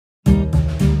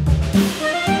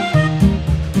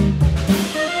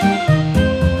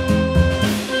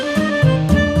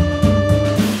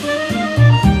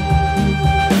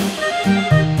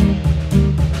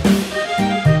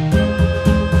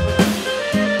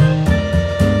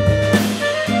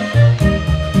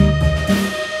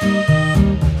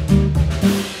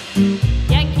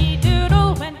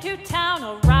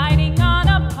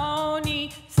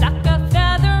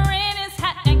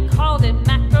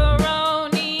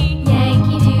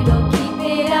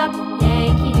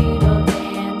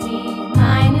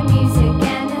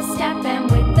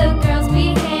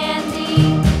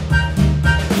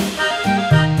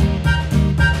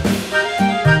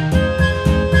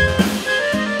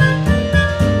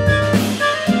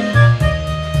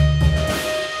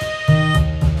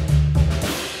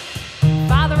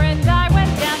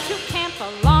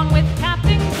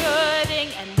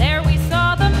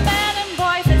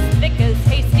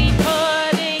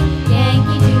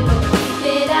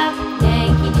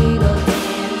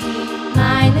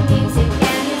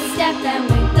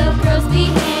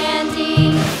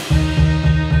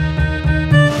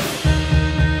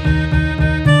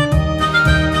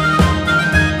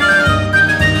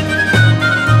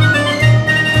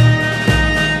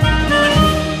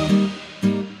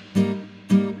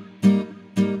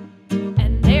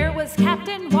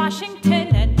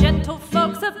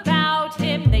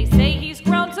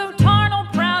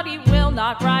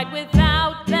not ride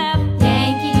without them.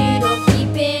 Yankee Doodle,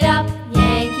 keep it up,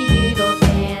 Yankee Doodle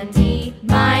dandy.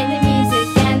 Mind the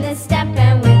music and the step,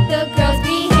 and with the girls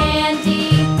be handy.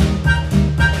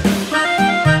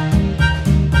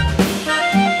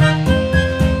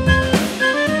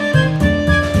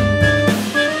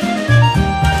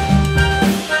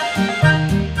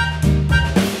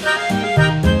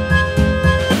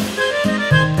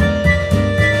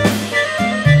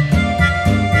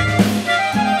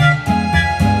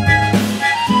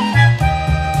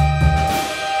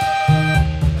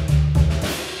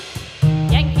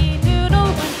 Yankee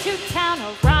Doodle went to town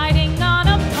riding on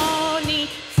a pony,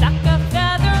 stuck a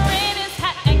feather in his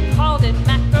hat and called it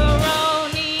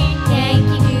macaroni.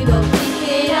 Yankee Doodle, keep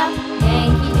it up,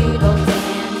 Yankee Doodle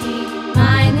dandy.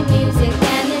 Mind the music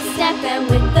and the step, and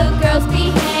with the girls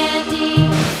be handy.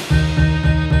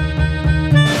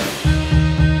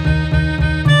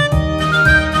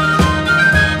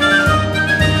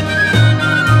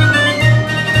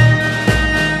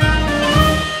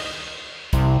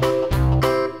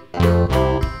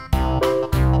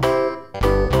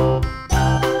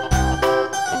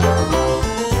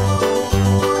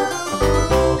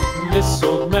 This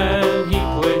old man, he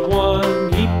played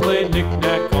one. He played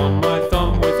knick-knack on my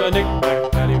thumb. With a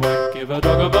knick-knack, paddywhack, give a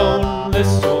dog a bone.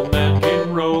 This old man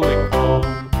came rolling home.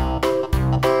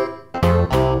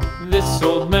 This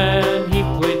old man, he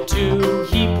played two.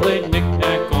 He played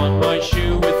knick-knack on my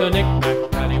shoe. With a knick-knack,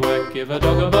 paddywhack, give a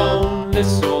dog a bone.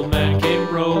 This old man came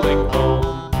rolling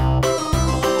home.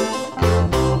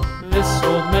 This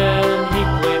old man, he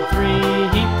played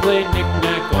three. He played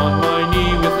knick-knack on my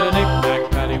knee. With a knick-knack,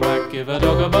 paddywhack, give a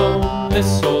dog a bone.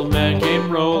 This old man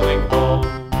came rolling home.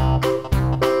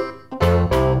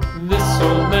 This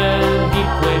old man, he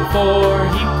played four.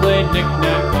 He played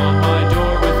knick-knack on my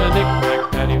door. With a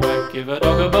knick-knack, paddywhack, give a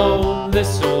dog a bone.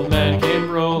 This old man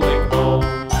came rolling home.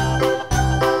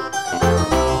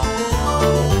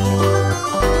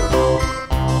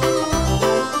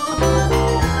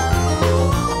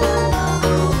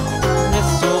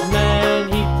 This old man,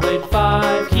 he played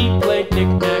five. He played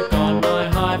knick-knack on my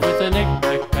hive. With a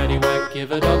knick-knack, paddywhack,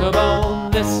 give a dog a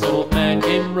bone. This old man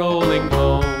came rolling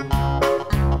home.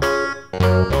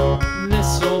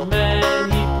 This old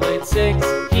man, he played six.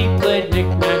 He played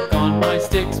knick-knack on my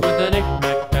sticks. With a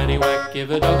knick-knack, paddywhack,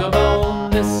 give a dog a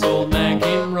bone. This old man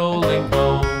came rolling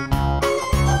home.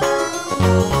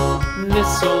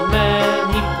 This old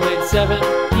man, he played seven.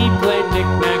 He played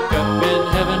knick-knack up in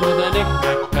heaven. With a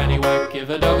knick-knack, paddywhack, give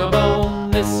a dog a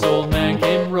bone. This old man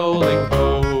came rolling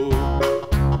home.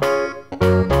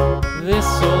 This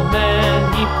old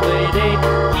man, he played eight.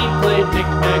 He played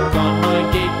knick-knack on my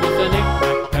gate. With a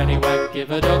knick-knack, paddywhack,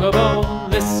 give a dog a bone.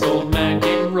 This old man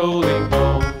came rolling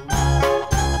home.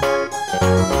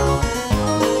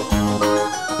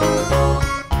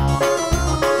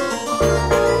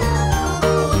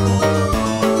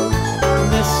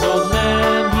 This old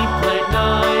man, he played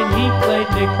nine. He played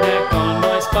knick-knack on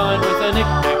my spine. With a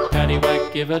knick-knack,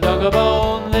 paddywhack, give a dog a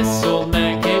bone.